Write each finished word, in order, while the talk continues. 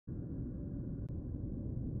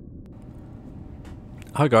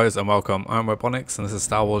Hi guys and welcome, I'm Webbonix and this is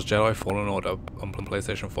Star Wars Jedi Fallen Order on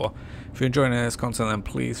PlayStation 4. If you're enjoying this content then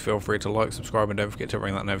please feel free to like, subscribe and don't forget to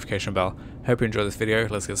ring that notification bell. Hope you enjoy this video,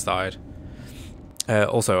 let's get started.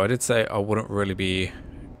 Also, I did say I wouldn't really be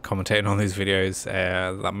commentating on these videos,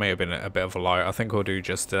 that may have been a bit of a lie. I think we'll do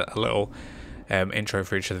just a little intro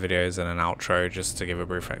for each of the videos and an outro just to give a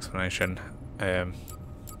brief explanation.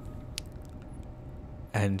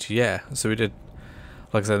 And yeah, so we did,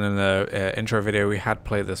 like I said in the intro video, we had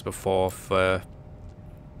played this before for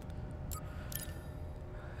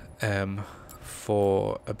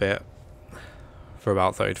a bit, for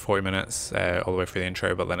about 30 to 40 minutes, all the way through the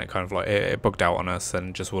intro, but then it kind of like, it bugged out on us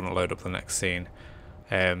and just wouldn't load up the next scene.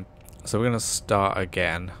 So we're going to start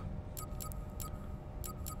again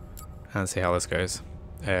and see how this goes.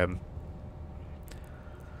 So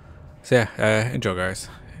yeah, enjoy guys.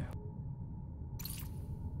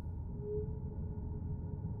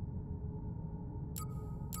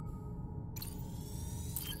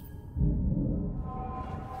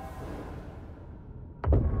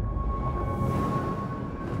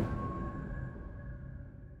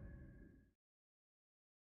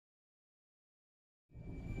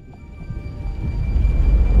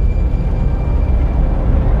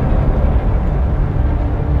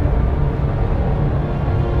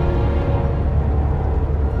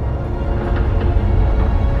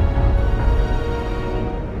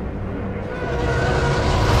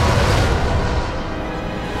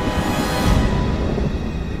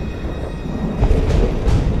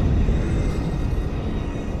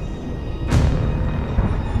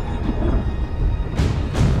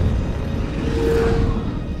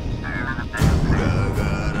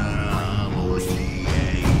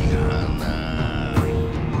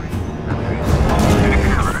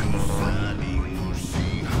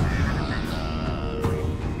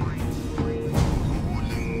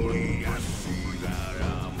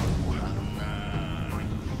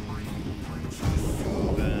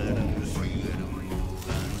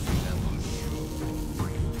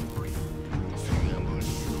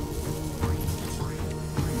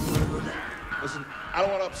 Listen, I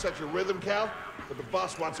don't want to upset your rhythm, Cal, but the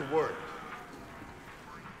boss wants a word.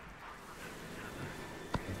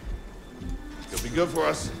 It'll be good for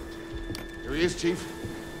us. Here he is, Chief.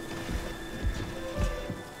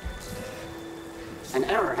 An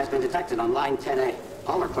error has been detected on line 10A.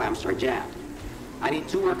 All our clamps are jammed. I need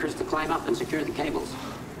 2 workers to climb up and secure the cables.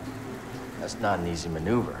 That's not an easy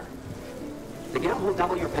maneuver. The guild will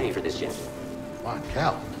double your pay for this shift. Come on,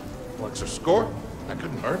 Cal. What's our score? That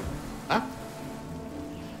couldn't hurt. Huh?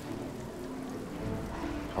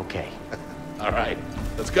 Okay. All right,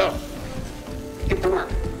 let's go. Get to work.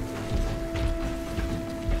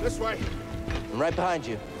 This way. I'm right behind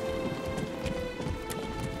you.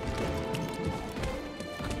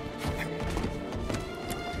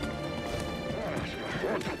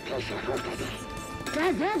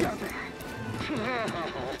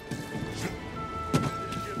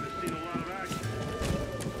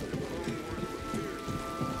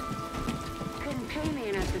 Couldn't pay me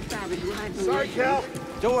enough to salvage lives. Sorry, Cal.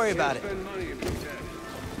 Don't worry about it.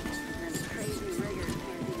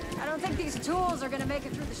 I don't think these tools are gonna make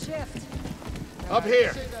it through the shift. Up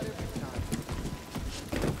here.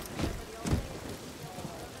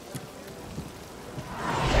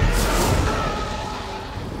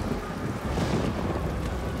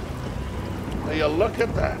 Now you look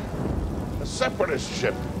at that. A separatist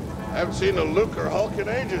ship. I haven't seen a Luke or Hulk in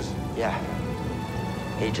ages. Yeah.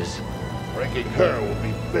 Ages. Breaking her will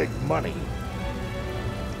be big money.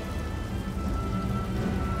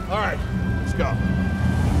 All right, let's go.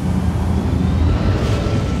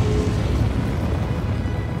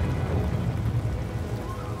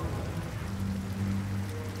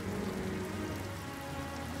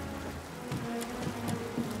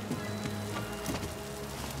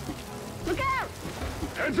 Look out!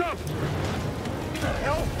 Heads up!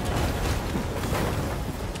 Hell?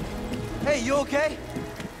 Hey, you okay?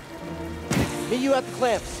 Meet you at the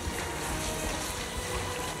clamps.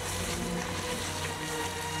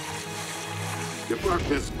 Depart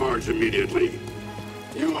this barge immediately.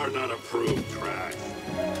 You are not approved trash.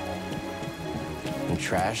 And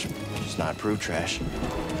trash. Just not approved trash.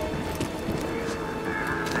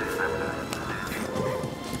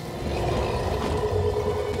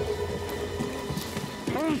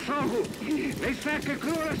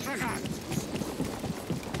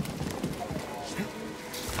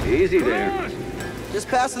 Easy there. Just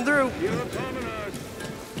passing through.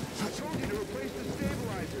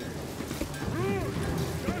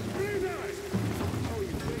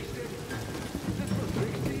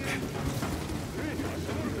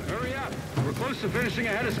 Hurry up. We're close to finishing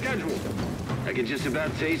ahead of schedule. I can just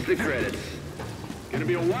about taste the credits. Gonna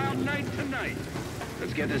be a wild night tonight.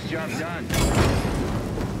 Let's get this job done.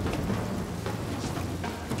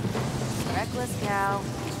 Reckless cow.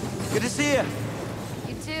 Good to see you.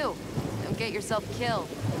 You too. Don't get yourself killed.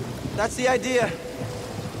 That's the idea.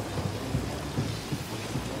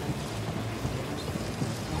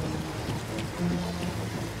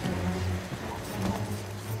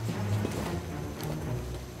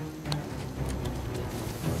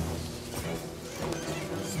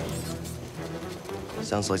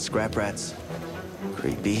 Sounds like scrap rats.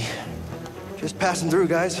 Creepy. Just passing through,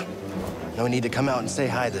 guys. No need to come out and say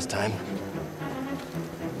hi this time.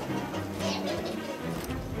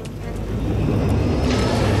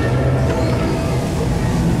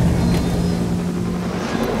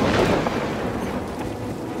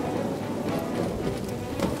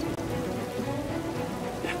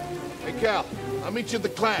 Hey, Cal, I'll meet you at the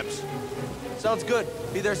clamps. Sounds good.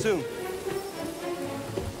 Be there soon.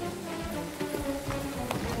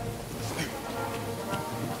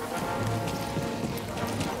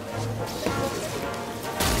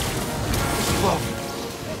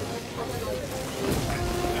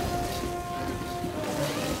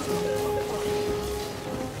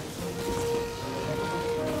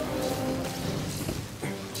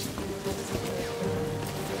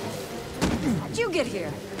 How'd you get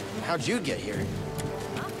here? How'd you get here?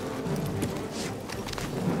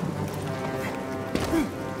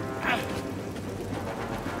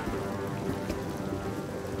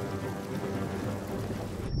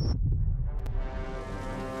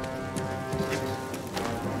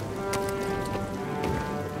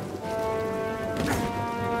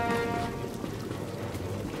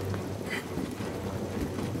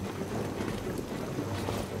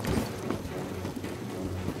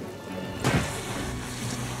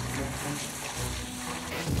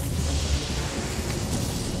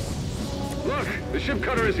 Look, the ship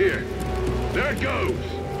cutter is here. There it goes.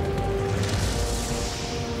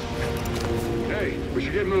 Hey, we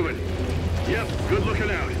should get moving. Yep, good looking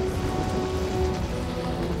out.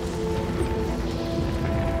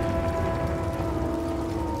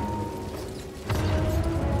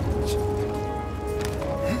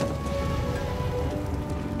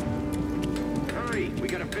 Hurry, we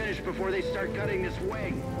gotta finish before they start cutting this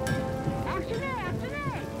wing. After me, after me.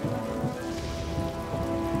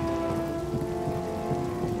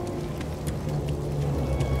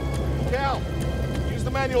 Cal, use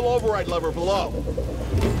the manual override lever below.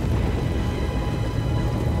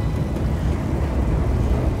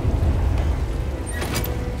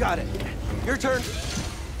 Got it. Your turn.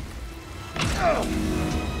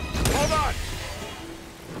 Hold on.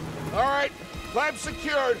 All right, clamp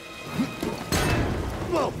secured.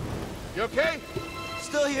 Whoa. You okay?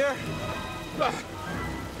 Still here.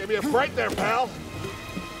 Give me a fright there, pal.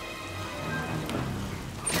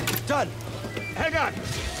 Done. Hang on.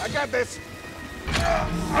 I got this.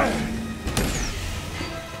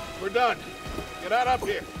 We're done. Get out up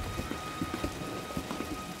here.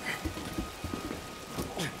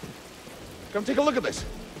 Come take a look at this.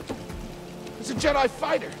 It's a Jedi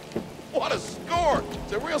fighter. What a score!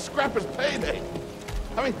 It's a real scrapper's payday.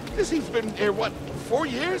 I mean, this he's been here, what, 4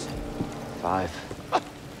 years? 5.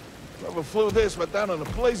 Whoever flew this went down in a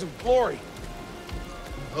blaze of glory.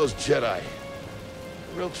 Those Jedi.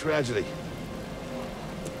 Real tragedy.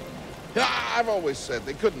 Yeah, I've always said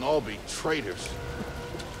they couldn't all be traitors.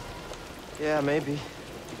 Yeah, maybe.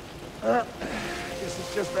 Guess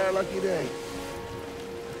it's just our lucky day.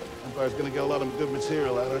 Empire's gonna get a lot of good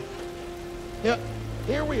material out of it. Yeah,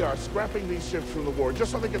 here we are, scrapping these ships from the war,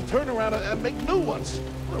 just so they can turn around and make new ones.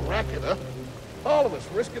 What a racket, huh? All of us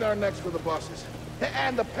risking our necks for the bosses.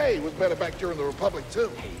 And the pay was better back during the Republic,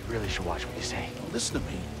 too. Hey, you really should watch what you say. Listen to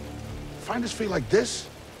me. Find us free like this,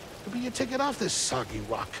 it'll be your ticket off this soggy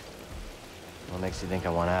rock. What makes you think I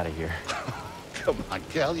want out of here? Come on,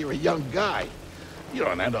 Cal, you're a young guy. You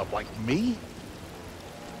don't end up like me.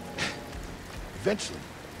 Eventually,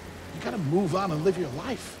 you gotta move on and live your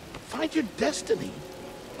life. Find your destiny.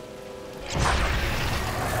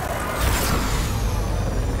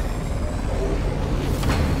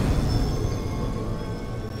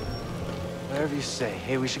 Whatever you say.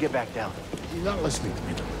 Hey, we should get back down. You're not listening to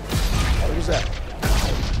me, though. What was that?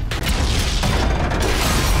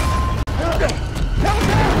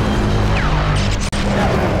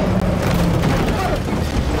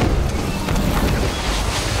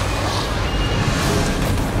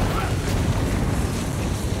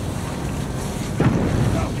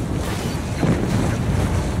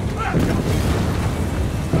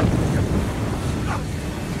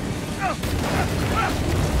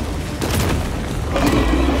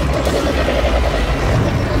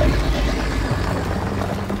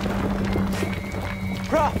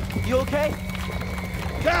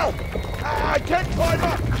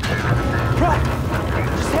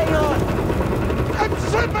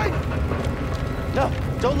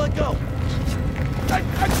 Don't let go!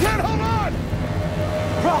 I can't hold on!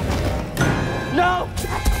 Bro! No!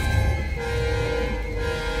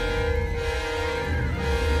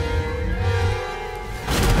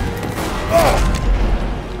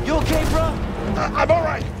 You okay, bro? I'm all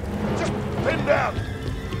right. Just pinned down.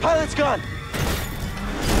 Pilot's gone.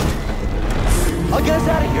 I'll get us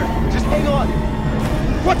out of here. Just hang on.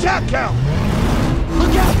 Watch out, Cal!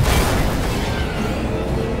 Look out!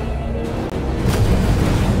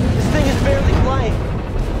 This thing is barely flying.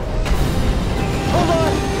 Hold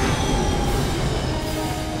on!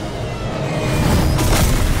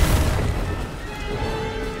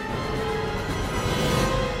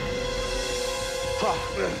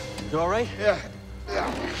 You all right? Yeah.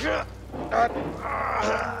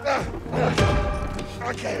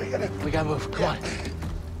 Okay, We gotta move. Come on.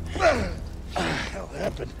 What the hell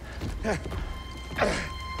happened?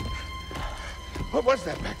 What was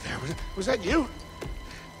that back there? Was that you?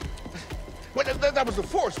 What, that was the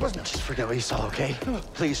Force, wasn't it? Just forget what you saw, okay?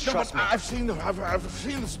 Please trust me. I've seen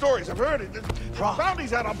the stories. I've heard it. There's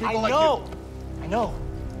bounties out on people like you. I know.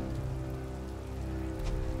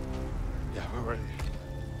 Yeah, we're ready.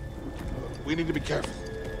 We need to be careful.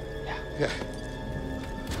 Yeah.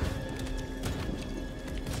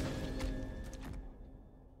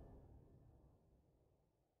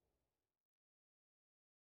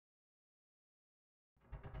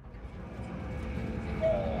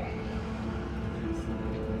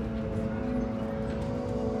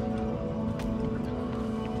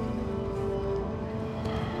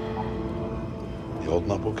 You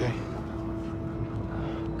holding up okay?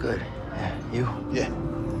 Good. Yeah, you? Yeah.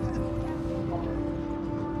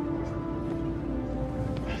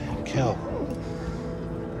 Cal,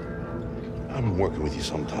 I've been working with you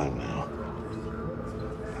some time now.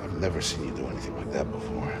 I've never seen you do anything like that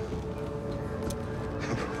before.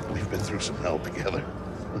 We've been through some hell together.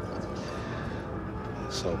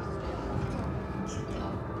 So,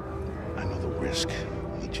 I know the risk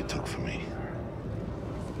that you took for me.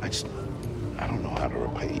 I don't know how to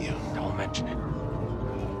repay you. Don't mention it.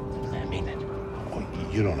 I mean it. Oh,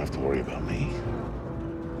 you don't have to worry about me.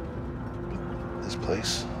 This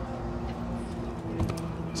place,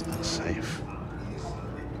 it's not safe.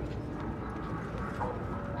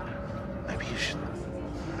 Maybe you should,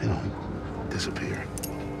 disappear.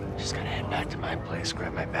 Just gotta head back to my place,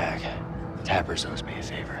 grab my bag. Tappers owes me a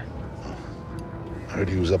favor. Oh. I heard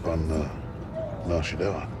he was up on Mount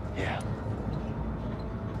Shadowah. Yeah.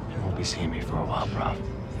 You won't be seeing me for a while, bro.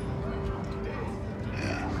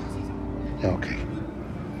 Yeah, okay.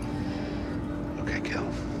 Okay, Cal.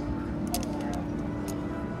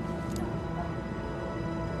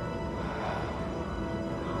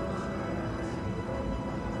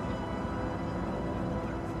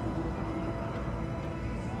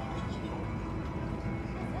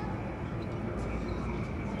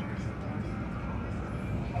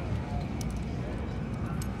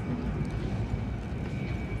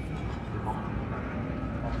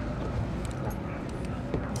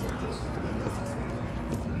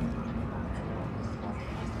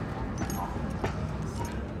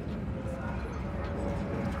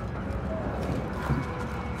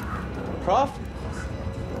 Prof?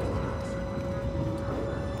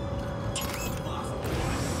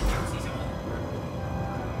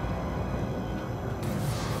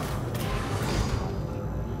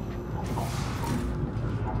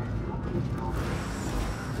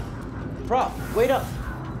 Prof, wait up.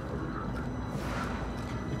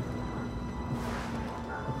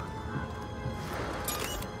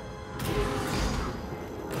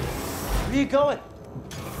 Where are you going?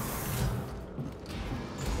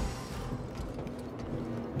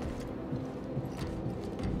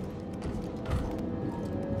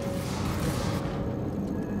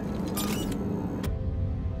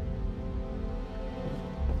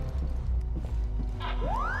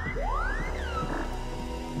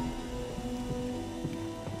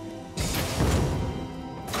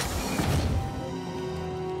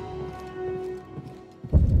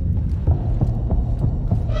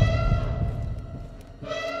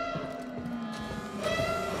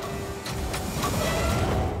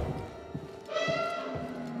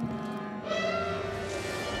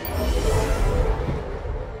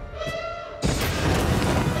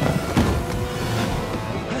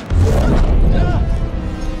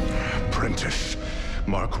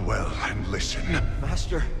 Mark well and listen.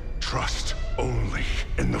 Master. Trust only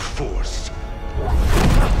in the Force.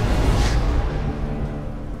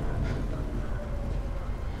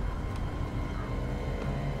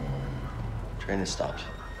 Train has stopped.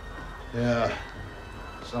 Yeah,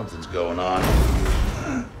 something's going on.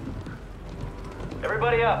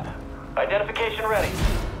 Everybody up. Identification ready.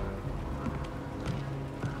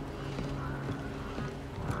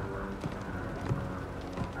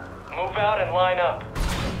 Move out and line up.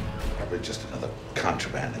 Probably just another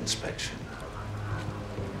contraband inspection.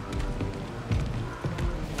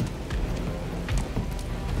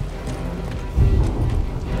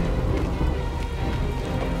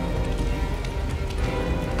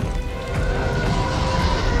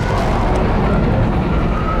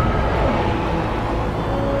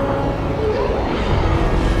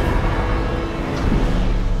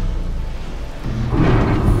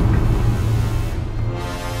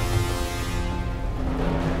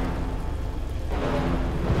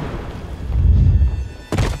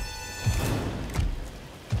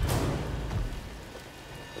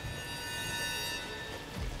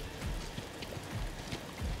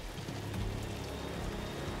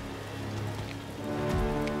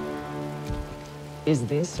 Is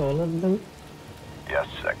this all of them? Yes,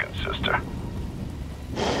 second sister.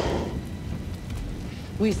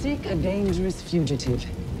 We seek a dangerous fugitive.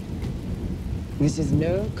 This is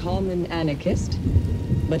no common anarchist,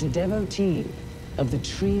 but a devotee of the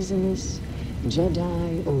treasonous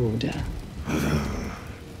Jedi Order.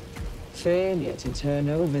 Failure to turn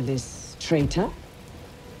over this traitor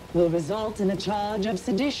will result in a charge of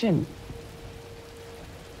sedition.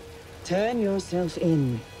 Turn yourself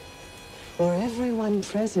in, or everyone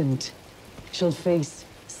present shall face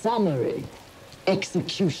summary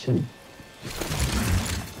execution.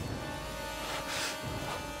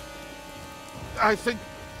 I think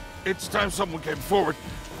it's time someone came forward.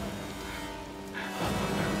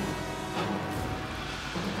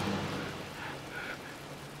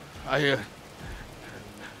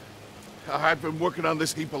 I've been working on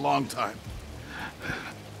this heap a long time.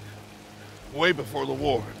 Way before the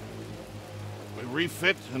war. We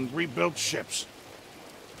refit and rebuilt ships.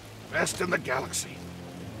 Best in the galaxy.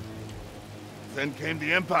 Then came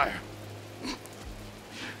the Empire.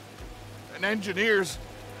 And engineers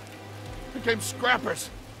became scrappers.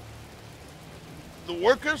 The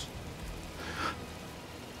workers,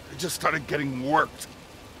 they just started getting worked.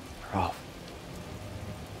 Prof.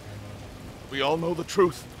 We all know the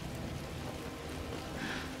truth.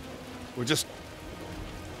 We're just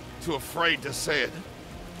too afraid to say it.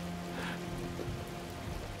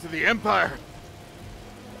 To the Empire,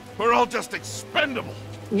 we're all just expendable.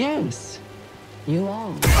 Yes, you are.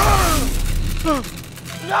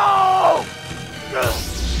 No!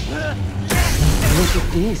 Look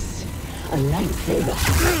at this, a lightsaber.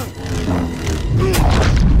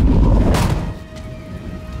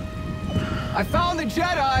 I found the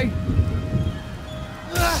Jedi!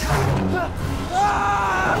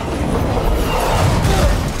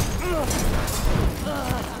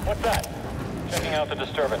 What's that? Checking out the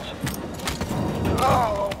disturbance.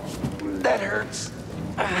 Oh, that hurts.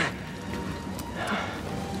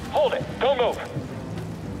 Hold it! Don't move!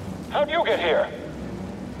 How'd you get here?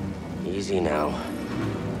 Easy now.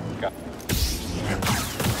 Got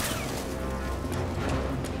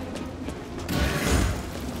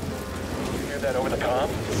You hear that over the comm?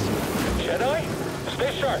 Jedi?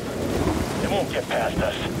 Stay sharp. They won't get past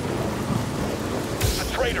us. The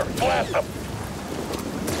traitor! Blast them!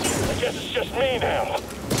 I guess it's just me now.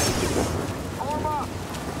 Form up!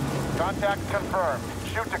 Contact confirmed.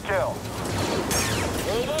 Shoot to kill.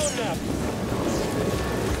 We're alone now.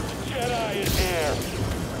 Jedi is here.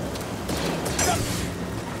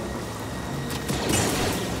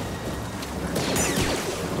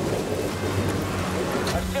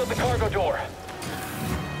 I've sealed the cargo door.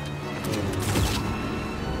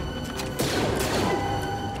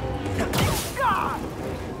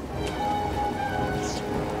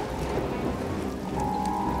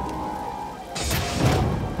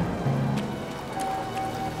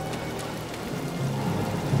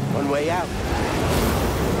 One way out.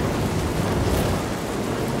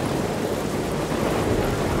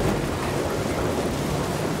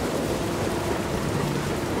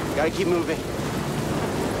 Gotta keep moving.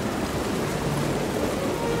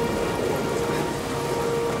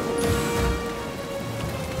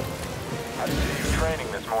 I see you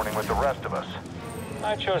training this morning with the rest of us.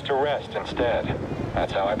 I chose to rest instead.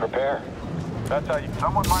 That's how I prepare. That's how you...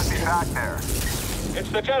 Someone might be back there. It's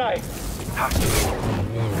the Jedi!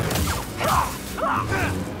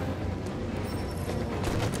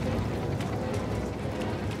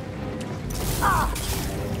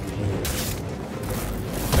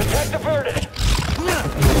 Attack diverted!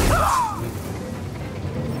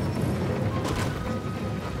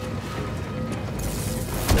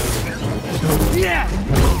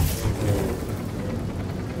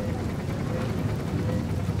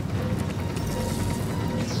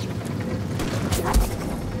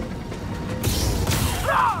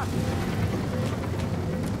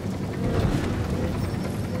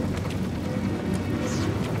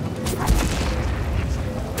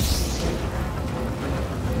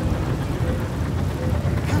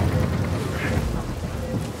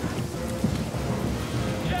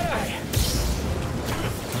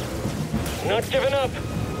 Not giving up.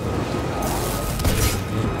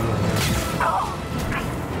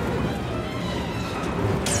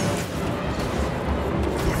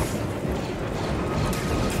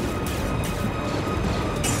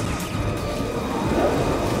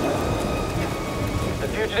 The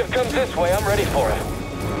fugitive comes this way. I'm ready for it.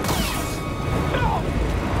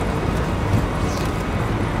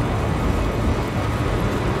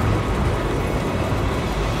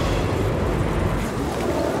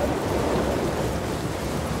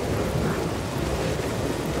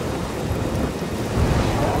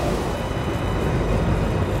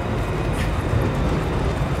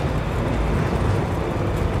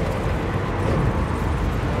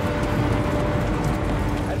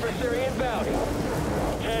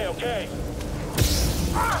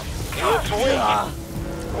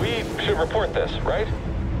 We should report this, right?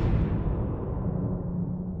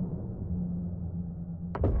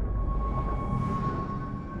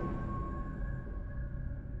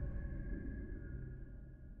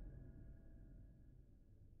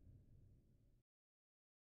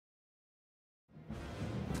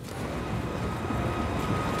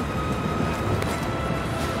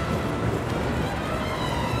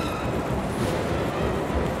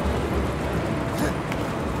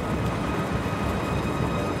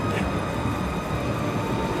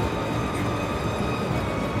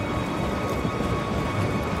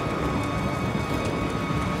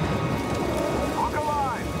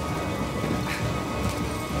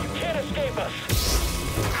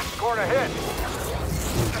 Scored a hit.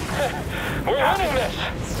 We're winning this.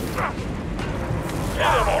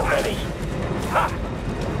 Get him already.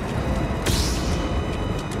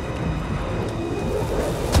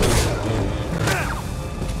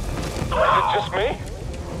 Is it just me?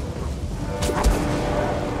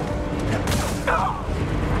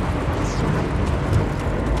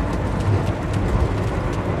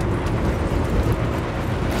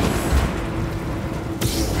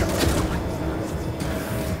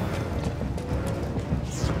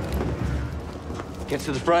 Get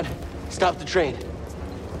to the front, stop the train.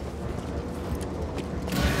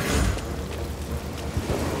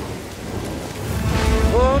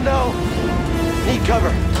 Oh no! Need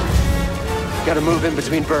cover. Gotta move in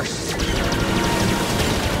between bursts.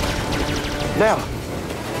 Now!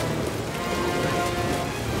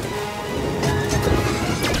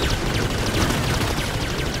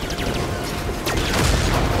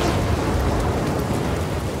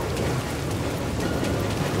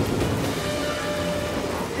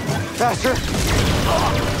 Faster!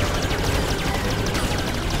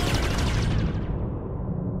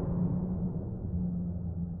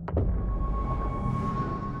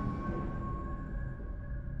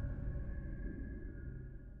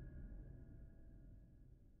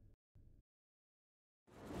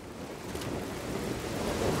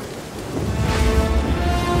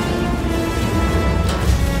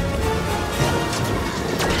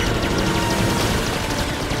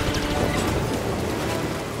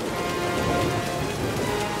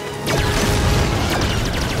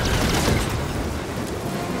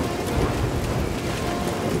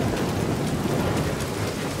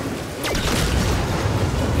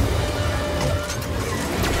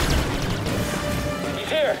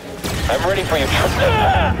 I'm ready for you.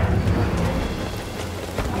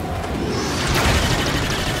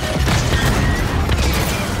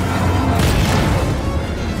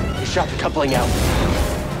 You shot the coupling out.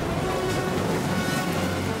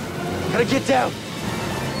 Gotta get down.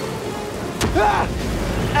 Ah!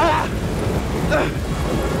 Ah!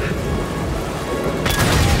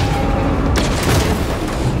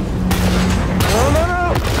 No, no, no!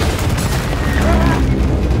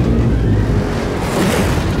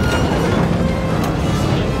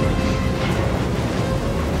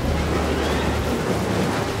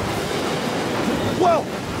 Whoa!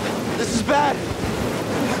 This is bad!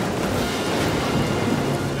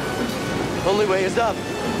 Only way is up.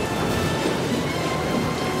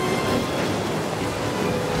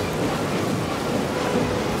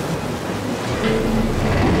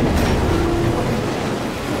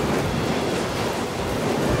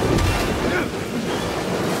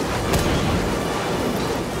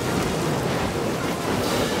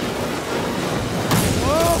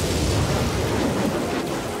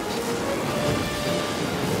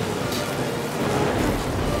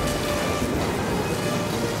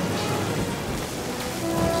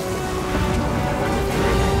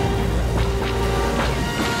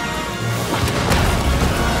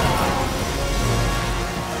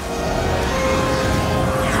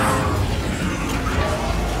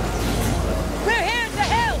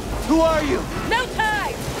 Who are you? No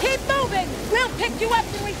time! Keep moving! We'll pick you up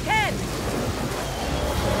when we can!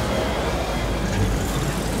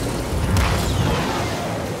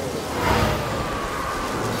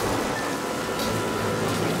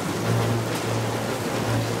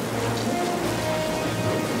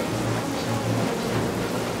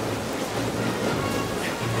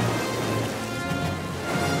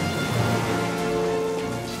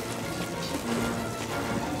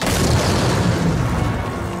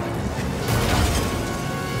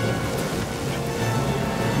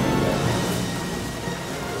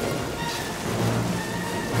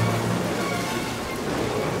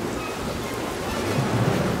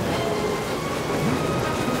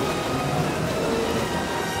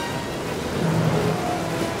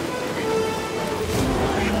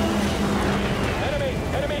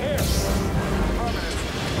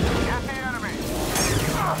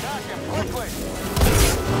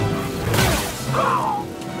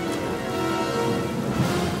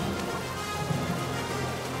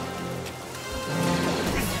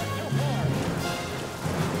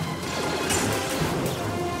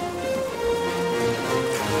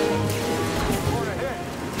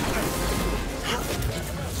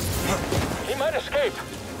 escape.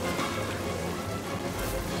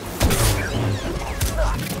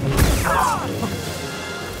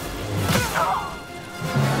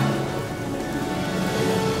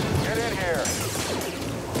 Get in here.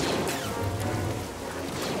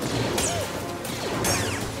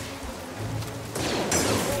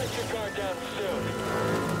 Let your guard down soon.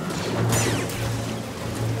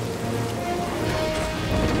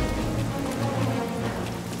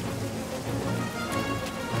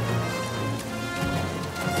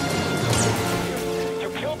 You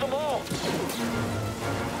killed them all.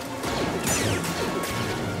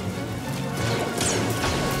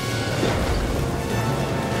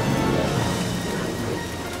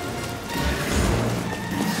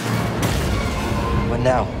 What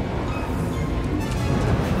now?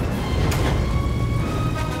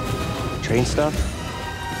 Train stuff?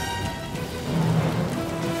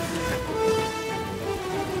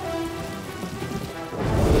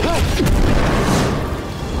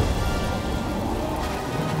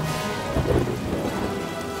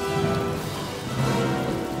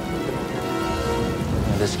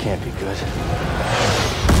 This can't be good.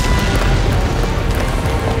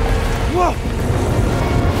 Whoa!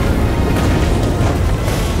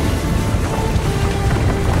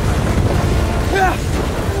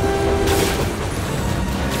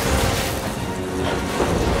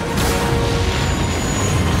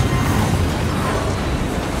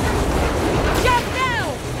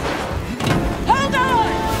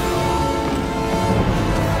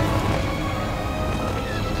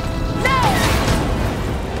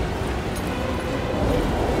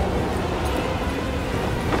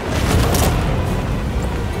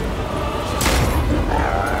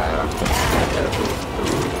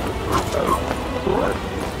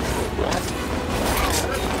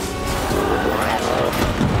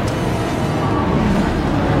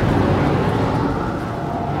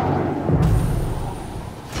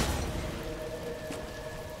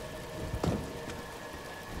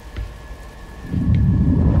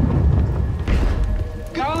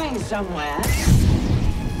 Somewhere.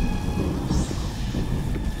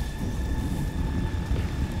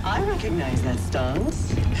 I recognize that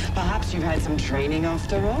stance. Perhaps you've had some training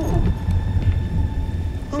after all.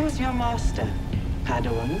 Who was your master,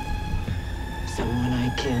 Padawan? Someone I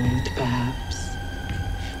killed, perhaps?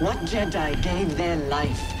 What Jedi gave their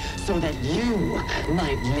life so that you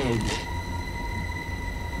might live?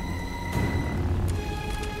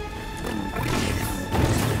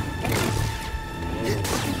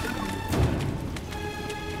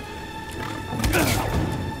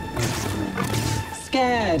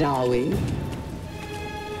 Scared, are we?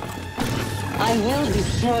 I will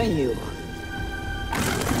destroy you.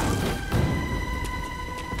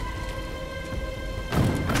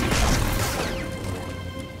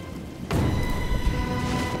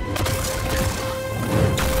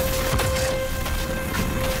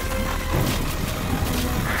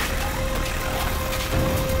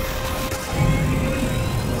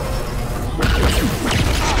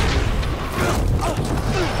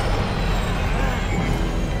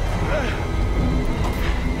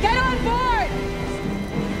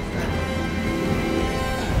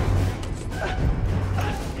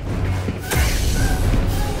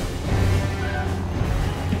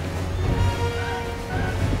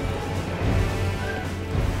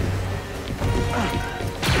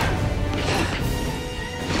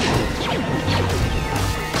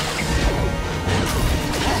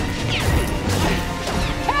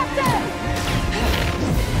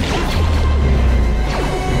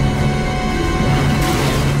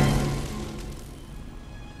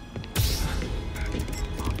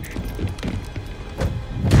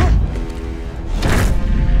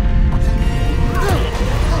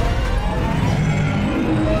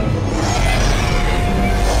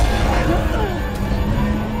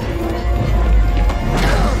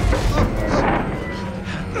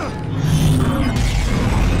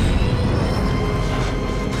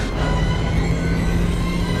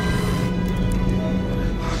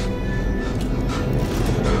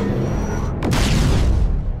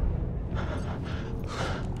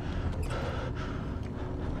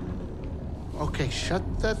 Okay,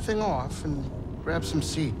 shut that thing off and grab some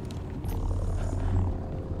seed.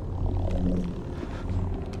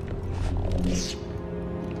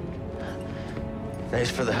 Thanks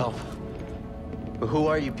for the help. But who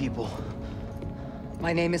are you people?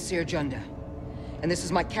 My name is Seer Junda, and this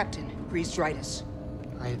is my captain, Grease Dritus.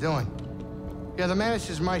 How you doing? Yeah, the Mantis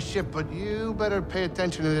is my ship, but you better pay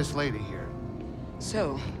attention to this lady here.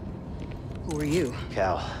 So, who are you?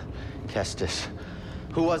 Cal. Kestis.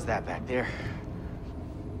 Who was that back there?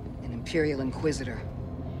 An Imperial Inquisitor.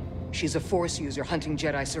 She's a Force user hunting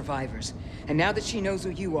Jedi survivors. And now that she knows who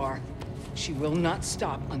you are, she will not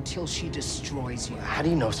stop until she destroys you. How do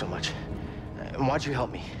you know so much? And why'd you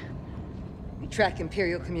help me? We track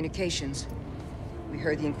Imperial communications. We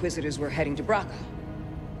heard the Inquisitors were heading to Braca,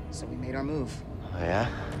 so we made our move. Oh, yeah?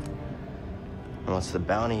 And what's the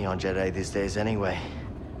bounty on Jedi these days anyway?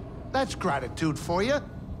 That's gratitude for you.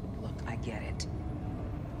 Look, I get it.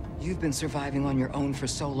 You've been surviving on your own for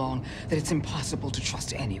so long that it's impossible to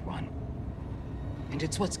trust anyone. And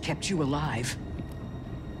it's what's kept you alive.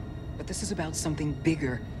 But this is about something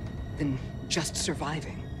bigger than just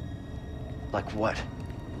surviving. Like what?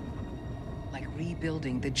 Like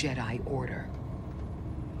rebuilding the Jedi Order.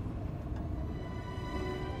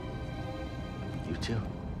 You too?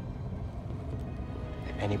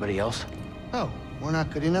 Anybody else? Oh, we're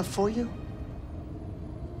not good enough for you?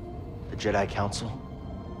 The Jedi Council?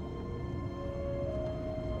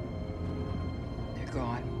 They're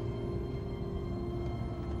gone.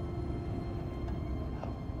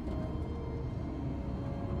 Oh.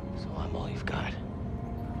 So I'm all you've got.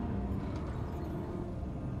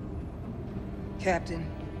 Captain,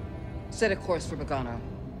 set a course for Bogano.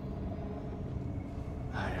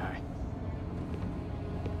 Aye, aye.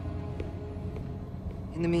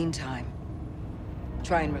 In the meantime,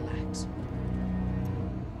 try and relax.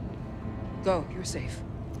 Go, you're safe.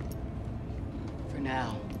 For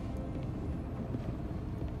now.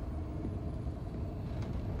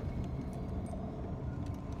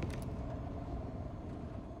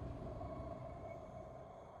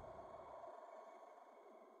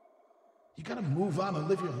 You gotta move on and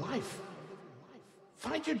live your life.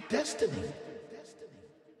 Find your destiny.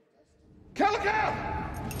 Calico!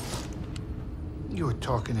 You were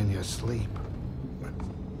talking in your sleep.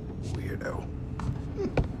 Weirdo.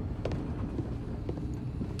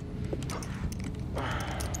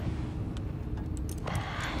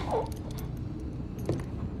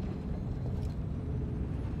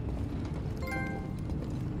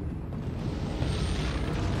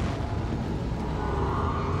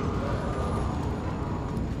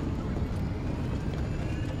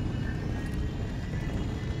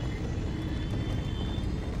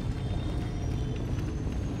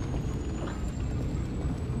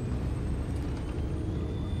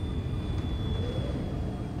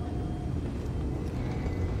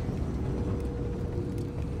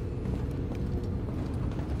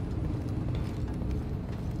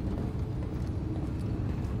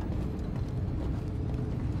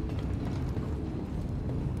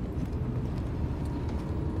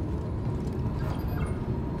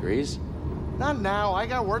 Grease? Not now, I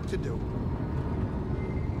got work to do.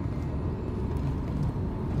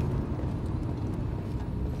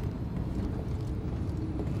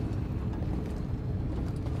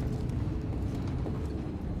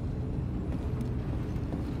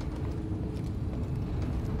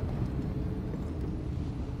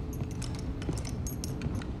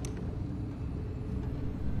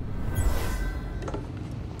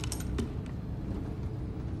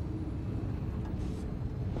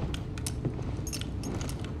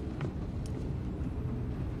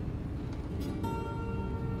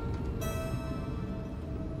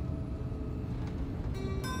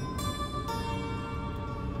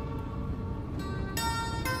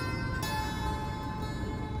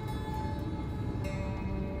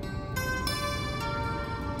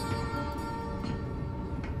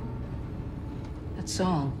 That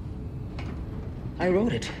song, I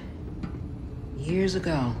wrote it years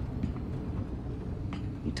ago.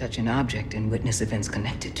 You touch an object and witness events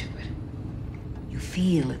connected to it. You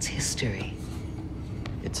feel its history.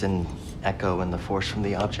 It's an echo in the Force from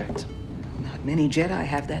the object. Not many Jedi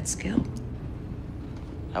have that skill.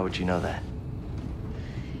 How would you know that?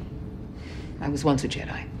 I was once a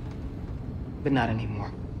Jedi, but not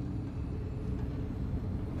anymore.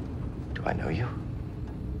 Do I know you?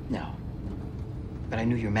 No. But I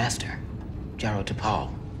knew your master, Jaro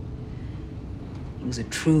Tapal. He was a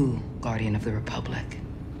true guardian of the Republic.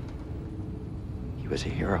 He was a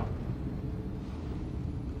hero.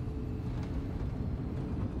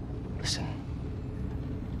 Listen.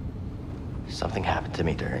 Something happened to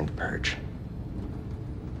me during the purge.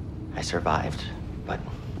 I survived, but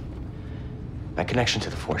my connection to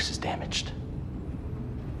the Force is damaged.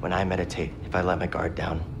 When I meditate, if I let my guard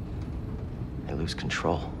down, I lose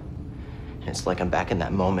control. And it's like I'm back in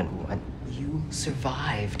that moment when... You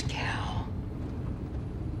survived, Cal.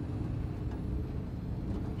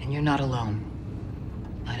 And you're not alone.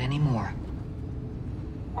 Not anymore.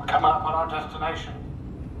 We're coming up on our destination.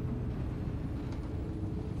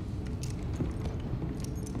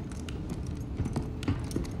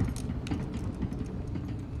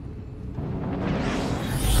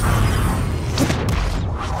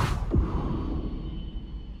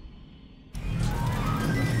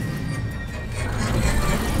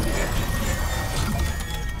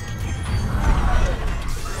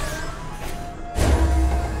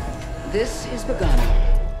 a gun.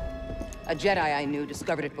 A Jedi I knew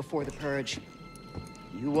discovered it before the purge.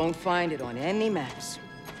 You won't find it on any maps.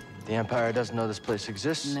 The Empire doesn't know this place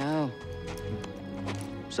exists? No.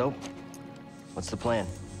 So, what's the plan?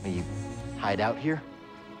 Will you hide out here?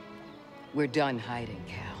 We're done hiding,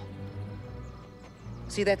 Cal.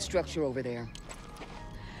 See that structure over there?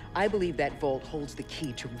 I believe that vault holds the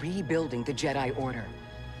key to rebuilding the Jedi Order.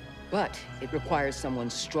 But it requires someone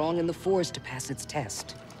strong in the Force to pass its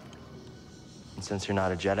test. And since you're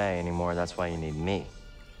not a Jedi anymore, that's why you need me.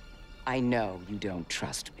 I know you don't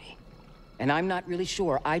trust me. And I'm not really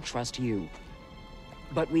sure I trust you.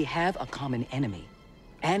 But we have a common enemy.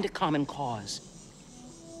 And a common cause.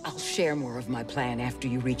 I'll share more of my plan after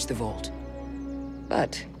you reach the vault.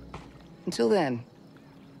 But, until then,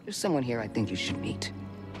 there's someone here I think you should meet.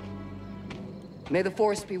 May the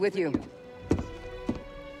Force be with you.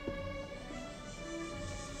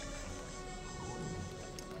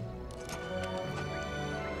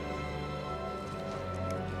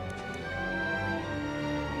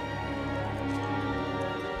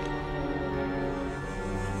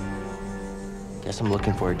 Guess I'm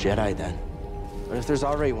looking for a Jedi then. But if there's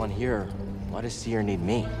already one here, why does Seer need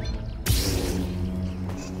me?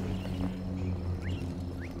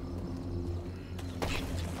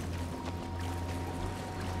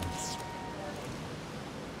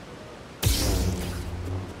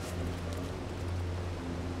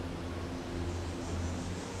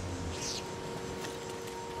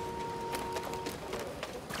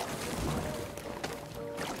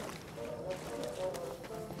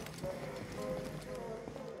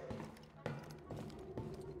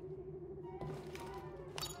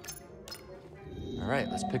 All right,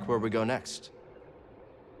 let's pick where we go next.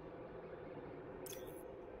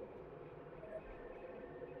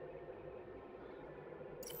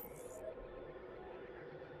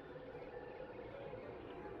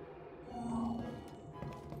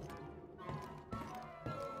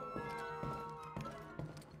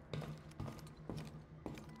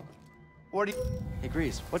 What do you... Hey,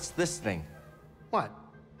 Grease, what's this thing? What?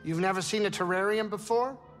 You've never seen a terrarium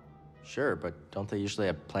before? Sure, but don't they usually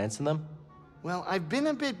have plants in them? Well, I've been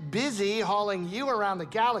a bit busy hauling you around the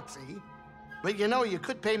galaxy. But you know, you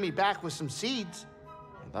could pay me back with some seeds.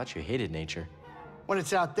 I thought you hated nature. When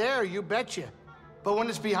it's out there, you betcha. But when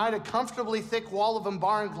it's behind a comfortably thick wall of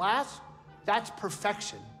embarring glass, that's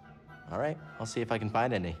perfection. All right, I'll see if I can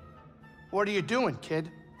find any. What are you doing,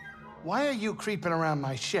 kid? Why are you creeping around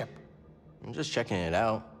my ship? I'm just checking it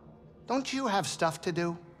out. Don't you have stuff to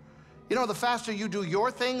do? You know, the faster you do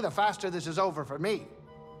your thing, the faster this is over for me.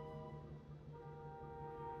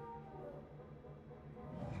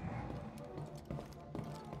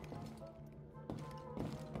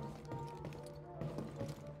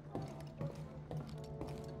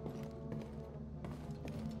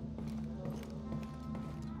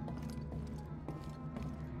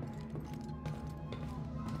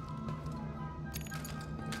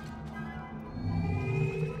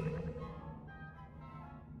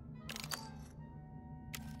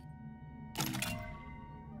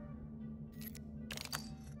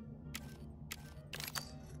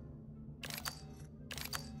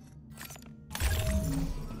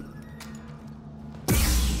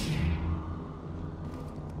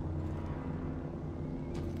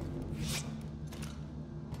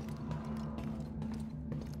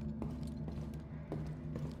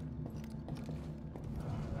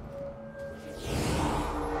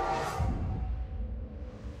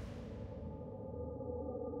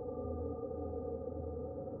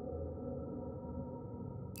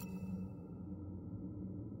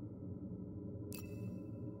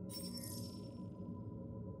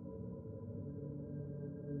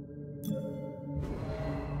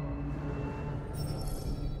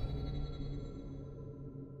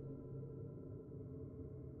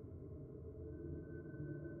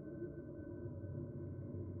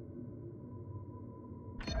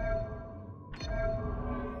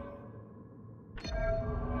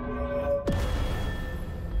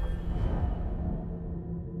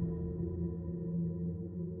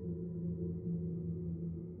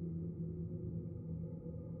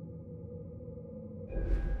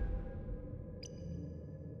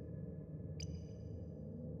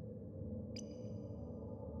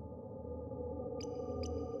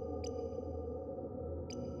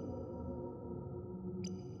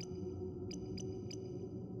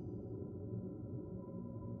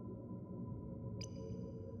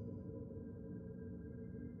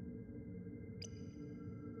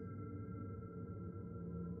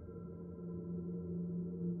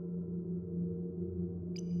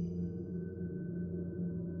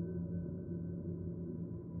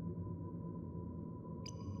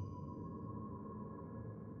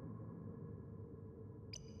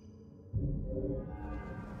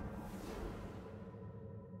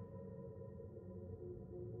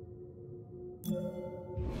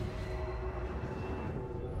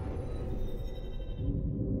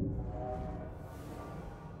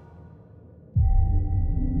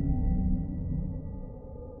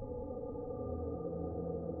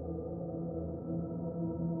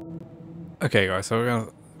 Okay guys, so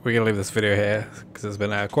we're gonna leave this video here because it's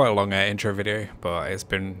been quite a long intro video, but it's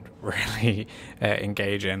been really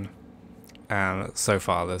engaging, and so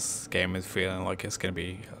far this game is feeling like it's gonna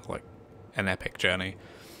be like an epic journey.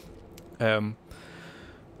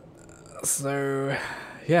 So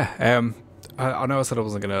yeah, I know I said I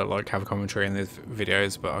wasn't gonna like have a commentary in these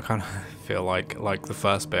videos, but I kind of feel like the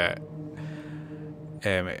first bit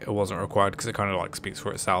it wasn't required because it kind of like speaks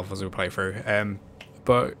for itself as we play through.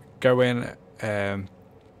 But go in,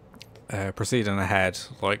 proceeding ahead,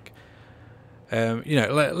 like, you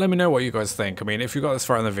know, let me know what you guys think. I mean, if you got this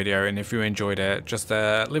far in the video and if you enjoyed it, just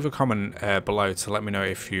leave a comment below to let me know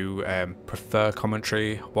if you prefer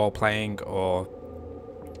commentary while playing, or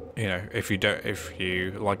you know, if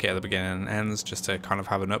you like it at the beginning and ends, just to kind of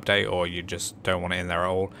have an update, or you just don't want it in there at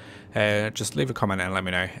all. Just leave a comment and let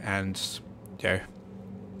me know, and you know,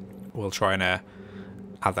 we'll try and add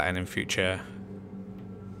that in future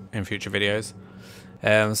videos.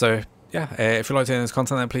 So yeah, if you liked any of this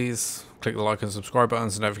content, then please click the like and subscribe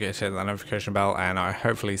buttons, and don't forget to hit that notification bell, and I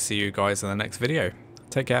hopefully see you guys in the next video.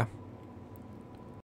 Take care.